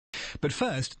But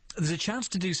first, there's a chance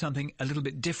to do something a little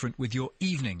bit different with your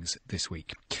evenings this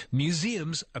week.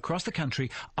 Museums across the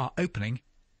country are opening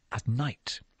at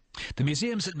night. The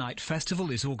Museums at Night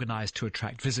Festival is organised to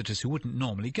attract visitors who wouldn't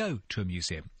normally go to a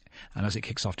museum. And as it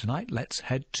kicks off tonight, let's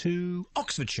head to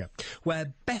Oxfordshire,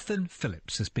 where Bethan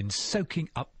Phillips has been soaking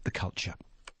up the culture.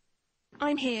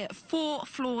 I'm here 4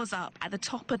 floors up at the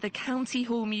top of the County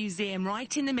Hall Museum,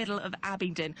 right in the middle of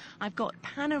Abingdon. I've got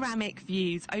panoramic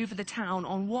views over the town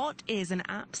on what is an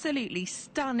absolutely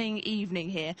stunning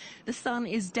evening here. The sun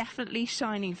is definitely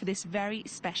shining for this very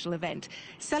special event.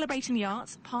 Celebrating the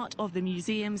Arts, part of the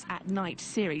Museums at Night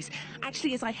series.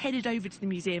 Actually, as I headed over to the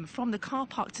museum from the car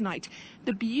park tonight,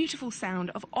 the beautiful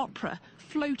sound of opera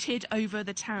floated over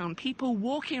the town. People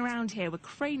walking around here were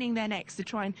craning their necks to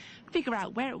try and figure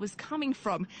out where it was coming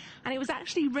from, and it was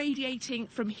actually radiating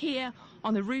from here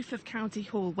on the roof of County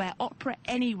Hall, where Opera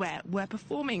Anywhere were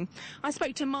performing. I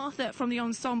spoke to Martha from the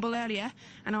ensemble earlier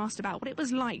and asked about what it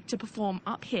was like to perform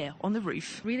up here on the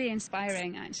roof. Really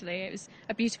inspiring, actually. It was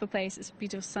a beautiful place, it's a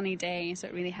beautiful sunny day, so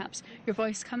it really helps your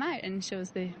voice come out and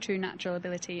shows the true natural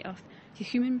ability of the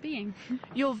human being.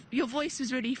 Your voice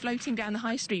was really floating down the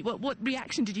high street. What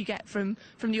reaction did you get from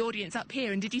the audience up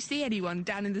here, and did you see anyone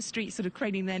down in the street sort of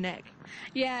craning their neck?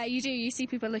 Yeah, you do. You see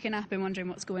people looking up and wondering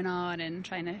what's going on and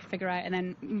trying to figure out, and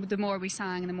then the more we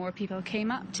sang, the more people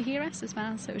came up to hear us as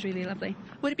well, so it was really lovely.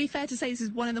 Would it be fair to say this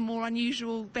is one of the more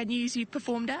unusual venues you've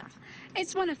performed at?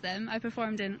 It's one of them. I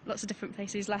performed in lots of different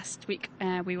places. Last week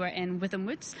we were in Witham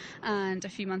Woods, and a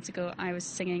few months ago I was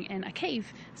singing in a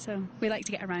cave, so we like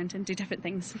to get around and do different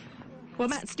things. Well,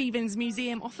 Matt Stevens,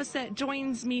 museum officer,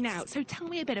 joins me now. So tell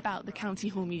me a bit about the County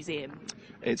Hall Museum.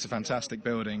 It's a fantastic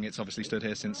building. It's obviously stood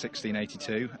here since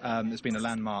 1682. It's been a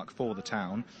landmark for the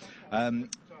town.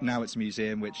 Now it's a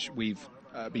museum which we've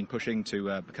been pushing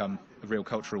to become a real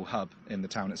cultural hub in the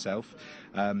town itself.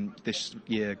 This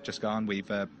year just gone,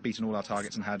 we've beaten all our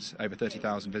targets and had over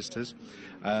 30,000 visitors,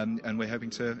 and we're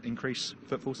hoping to increase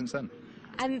footfall since then.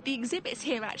 And the exhibits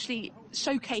here actually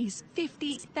showcase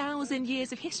 50,000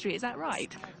 years of history, is that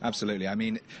right? Absolutely. I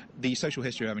mean, the social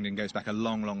history of Abingdon goes back a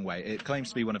long, long way. It claims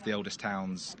to be one of the oldest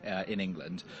towns in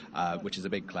England, which is a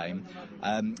big claim.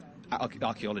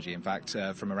 Archaeology, in fact,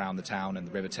 from around the town and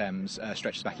the River Thames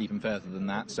stretches back even further than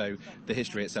that, so the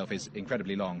history itself is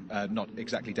incredibly long. Not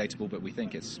exactly datable, but we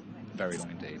think it's very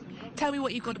long indeed. Tell me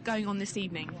what you've got going on this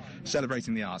evening.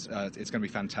 Celebrating the arts. It's going to be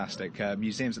fantastic.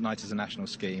 Museums at Night is a national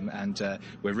scheme, and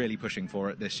we're really pushing for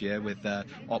it this year with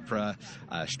opera,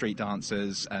 street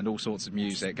dancers and all sorts of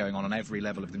music going on every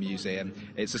level of the museum.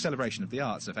 It's a celebration of the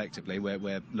arts, effectively.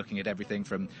 We're looking at everything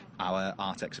from our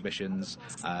art exhibitions,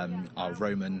 our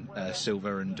Roman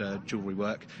silver and jewellery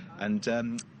work, and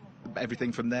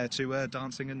everything from there to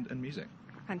dancing and music.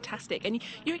 Fantastic. And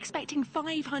you're expecting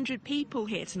 500 people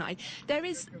here tonight. There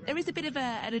is a bit of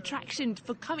an attraction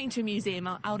for coming to a museum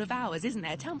out of hours, isn't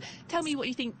there? Tell me what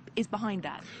you think is behind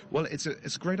that. Well, it's a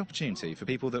great opportunity for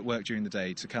people that work during the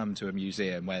day to come to a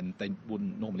museum when they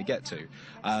wouldn't normally get to.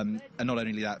 And not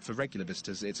only that, for regular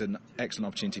visitors, it's an excellent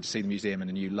opportunity to see the museum in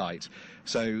a new light.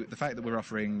 So the fact that we're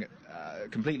offering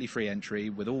completely free entry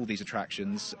with all these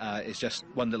attractions is just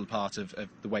one little part of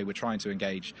the way we're trying to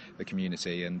engage the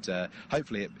community, and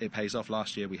hopefully it pays off.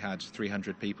 Last year we had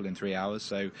 300 people in 3 hours,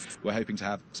 so we're hoping to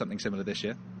have something similar this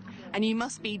year. And you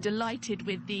must be delighted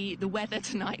with the weather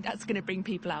tonight. That's going to bring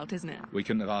people out, isn't it? We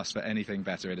couldn't have asked for anything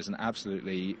better. It is an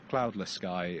absolutely cloudless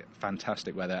sky,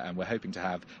 fantastic weather, and we're hoping to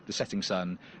have the setting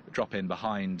sun drop in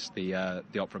behind the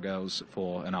opera girls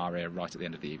for an aria right at the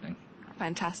end of the evening.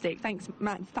 Fantastic. Thanks,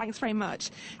 Matt. Thanks very much.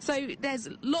 So there's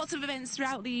lots of events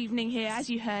throughout the evening here.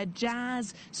 As you heard,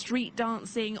 jazz, street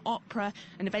dancing, opera,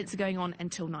 and events are going on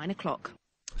until 9 o'clock.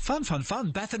 Fun, fun,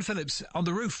 fun. Bethan Phillips on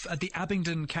the roof at the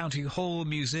Abingdon County Hall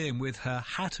Museum with her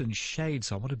hat and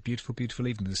shades on. What a beautiful, beautiful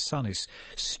evening. The sun is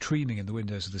streaming in the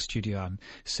windows of the studio I'm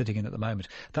sitting in at the moment.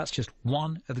 That's just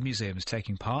one of the museums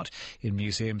taking part in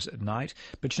Museums at Night.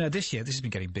 But, you know, this year, this has been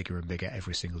getting bigger and bigger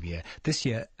every single year. This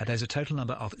year, there's a total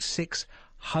number of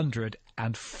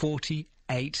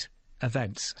 648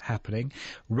 events happening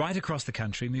right across the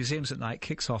country. Museums at Night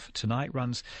kicks off tonight,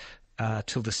 runs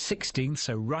till the 16th,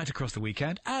 so right across the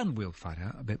weekend, and we'll find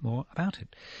out a bit more about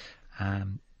it.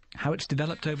 How it's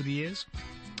developed over the years,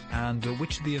 and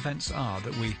which of the events are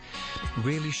that we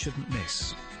really shouldn't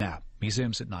miss. Now,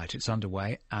 Museums at Night. It's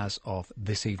underway as of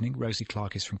this evening. Rosie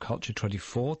Clarke is from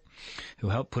Culture24, who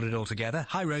helped put it all together.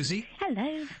 Hi, Rosie.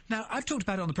 Hello. Now, I've talked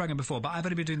about it on the programme before, but I've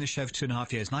only been doing this show for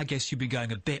 2.5 years, and I guess you've been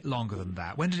going a bit longer than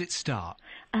that. When did it start?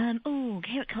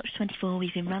 Here at Culture24,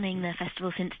 we've been running the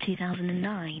festival since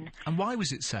 2009. And why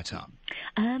was it set up?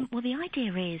 Well, the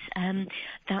idea is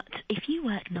that if you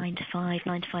work 9 to 5,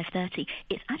 9 to 5:30,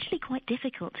 it's actually quite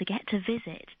difficult to get to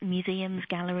visit museums,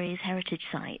 galleries, heritage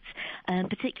sites,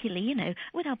 particularly, you know,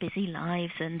 with our busy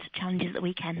lives and challenges at the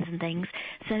weekends and things.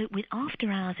 So with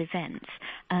after-hours events,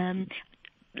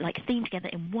 like themed together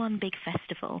in one big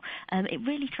festival, it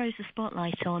really throws the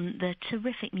spotlight on the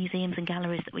terrific museums and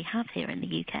galleries that we have here in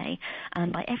the UK,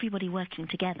 and by everybody working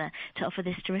together to offer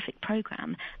this terrific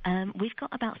programme, we've got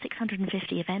about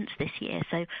 650 events this year,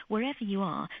 so wherever you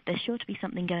are, there's sure to be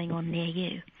something going on near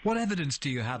you. What evidence do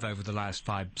you have over the last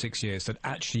 5-6 years that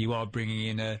actually you are bringing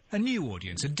in a new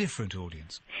audience, a different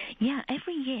audience? Yeah,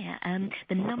 every year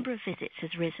the number of visits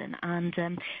has risen,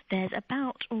 and there's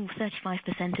about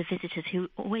 35% of visitors who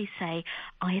always say,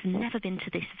 I have never been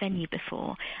to this venue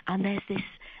before, and there's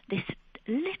this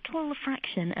little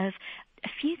fraction of a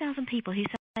few thousand people who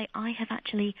say, I have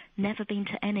actually never been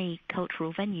to any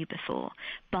cultural venue before,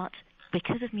 but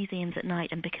because of Museums at Night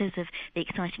and because of the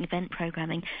exciting event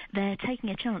programming, they're taking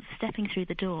a chance, stepping through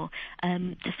the door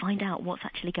to find out what's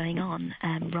actually going on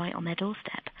right on their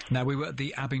doorstep. Now, we were at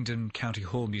the Abingdon County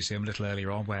Hall Museum a little earlier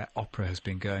on, where opera has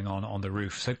been going on the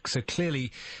roof. So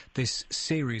clearly this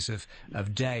series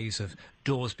of days of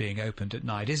doors being opened at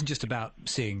night isn't just about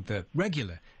seeing the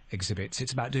regular exhibits,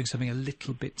 it's about doing something a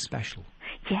little bit special.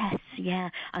 Yes, yeah.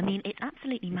 I mean, it's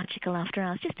absolutely magical after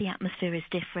hours. Just the atmosphere is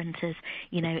different as,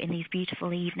 you know, in these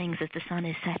beautiful evenings as the sun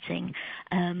is setting.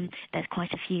 There's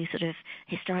quite a few sort of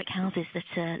historic houses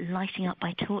that are lighting up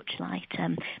by torchlight,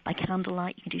 by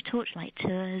candlelight. You can do torchlight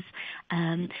tours.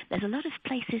 There's a lot of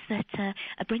places that are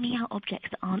bringing out objects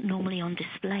that aren't normally on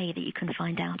display that you can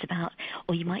find out about,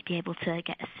 or you might be able to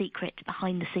get a secret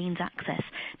behind-the-scenes access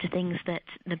to things that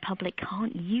the public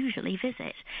can't usually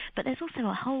visit. But there's also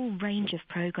a whole range of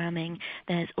programming.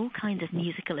 There's all kinds of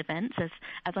musical events, as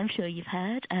I'm sure you've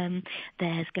heard.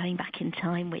 There's going back in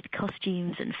time with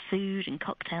costumes and food and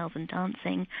cocktails and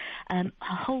dancing. A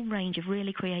whole range of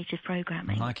really creative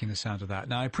programming. I'm liking the sound of that.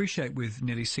 Now, I appreciate with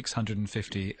nearly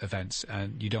 650 events,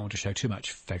 and you don't want to show too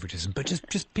much favouritism, but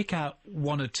just pick out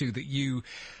one or two that you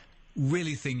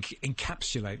really think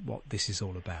encapsulate what this is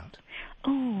all about.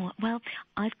 Oh, well,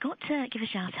 I've got to give a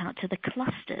shout-out to the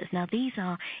clusters. Now, these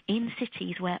are in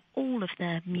cities where all of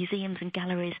the museums and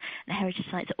galleries and heritage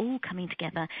sites are all coming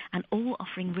together and all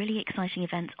offering really exciting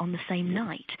events on the same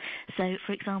night. So,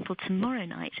 for example, tomorrow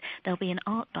night, there'll be an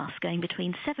art bus going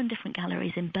between 7 different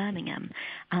galleries in Birmingham,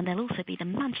 and there'll also be the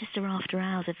Manchester After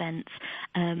Hours events.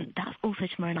 That's also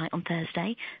tomorrow night on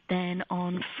Thursday. Then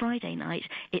on Friday night,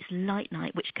 it's Light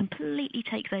Night, which completely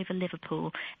takes over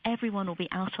Liverpool. Everyone will be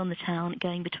out on the town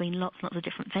going between lots and lots of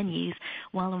different venues,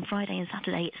 while on Friday and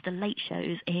Saturday it's the late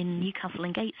shows in Newcastle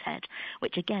and Gateshead,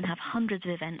 which again have hundreds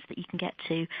of events that you can get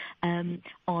to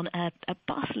on a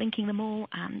bus linking them all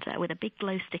and with a big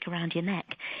glow stick around your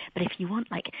neck. But if you want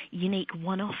like unique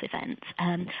one-off events,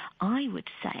 I would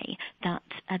say that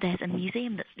there's a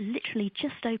museum that's literally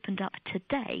just opened up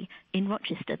today in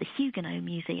Rochester, the Huguenot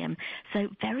Museum, so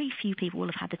very few people will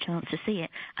have had the chance to see it,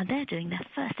 and they're doing their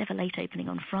first ever late opening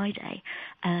on Friday.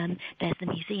 There's the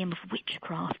Museum of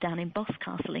Witchcraft down in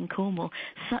Boscastle in Cornwall,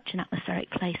 such an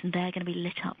atmospheric place, and they're going to be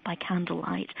lit up by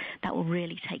candlelight. That will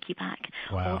really take you back.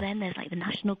 Wow. Or then there's like the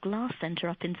National Glass Centre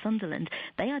up in Sunderland.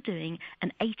 They are doing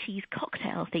an 80s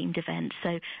cocktail themed event,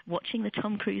 so watching the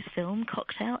Tom Cruise film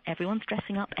Cocktail, everyone's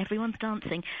dressing up, everyone's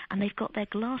dancing, and they've got their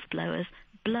glass blowers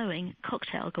blowing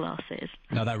cocktail glasses.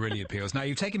 Now, that really appeals. Now,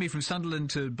 you've taken me from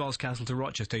Sunderland to Boscastle to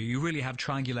Rochester. You really have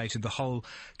triangulated the whole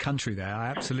country there. I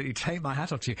absolutely take my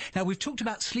hat off to you. Now, we've talked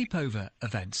about sleepover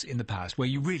events in the past where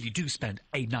you really do spend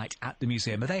a night at the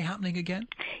museum. Are they happening again?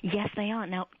 Yes, they are.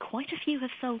 Now, quite a few have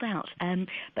sold out,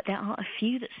 but there are a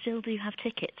few that still do have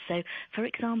tickets. So, for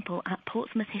example, at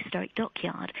Portsmouth Historic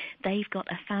Dockyard, they've got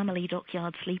a family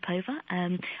dockyard sleepover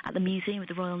at the Museum of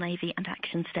the Royal Navy and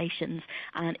Action Stations.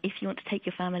 And if you want to take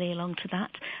your family along to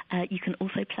that, you can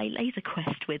also play Laser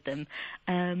Quest with them.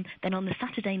 Then on the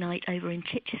Saturday night over in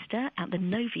Chichester at the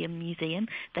Novium Museum,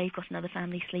 they've got another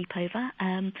family sleepover.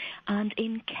 And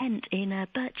in Kent, in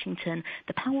Birchington,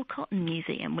 the Powell Cotton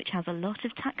Museum, which has a lot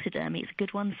of taxidermy, it's a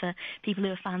good one for people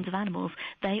who are fans of animals.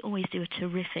 They always do a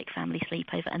terrific family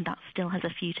sleepover, and that still has a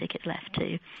few tickets left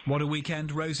too. What a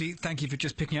weekend, Rosie. Thank you for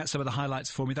just picking out some of the highlights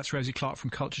for me. That's Rosie Clarke from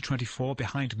Culture24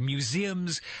 behind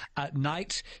Museums at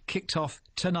Night. Kicked off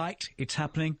tonight. It's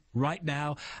happening right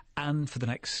now and for the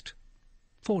next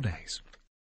 4 days.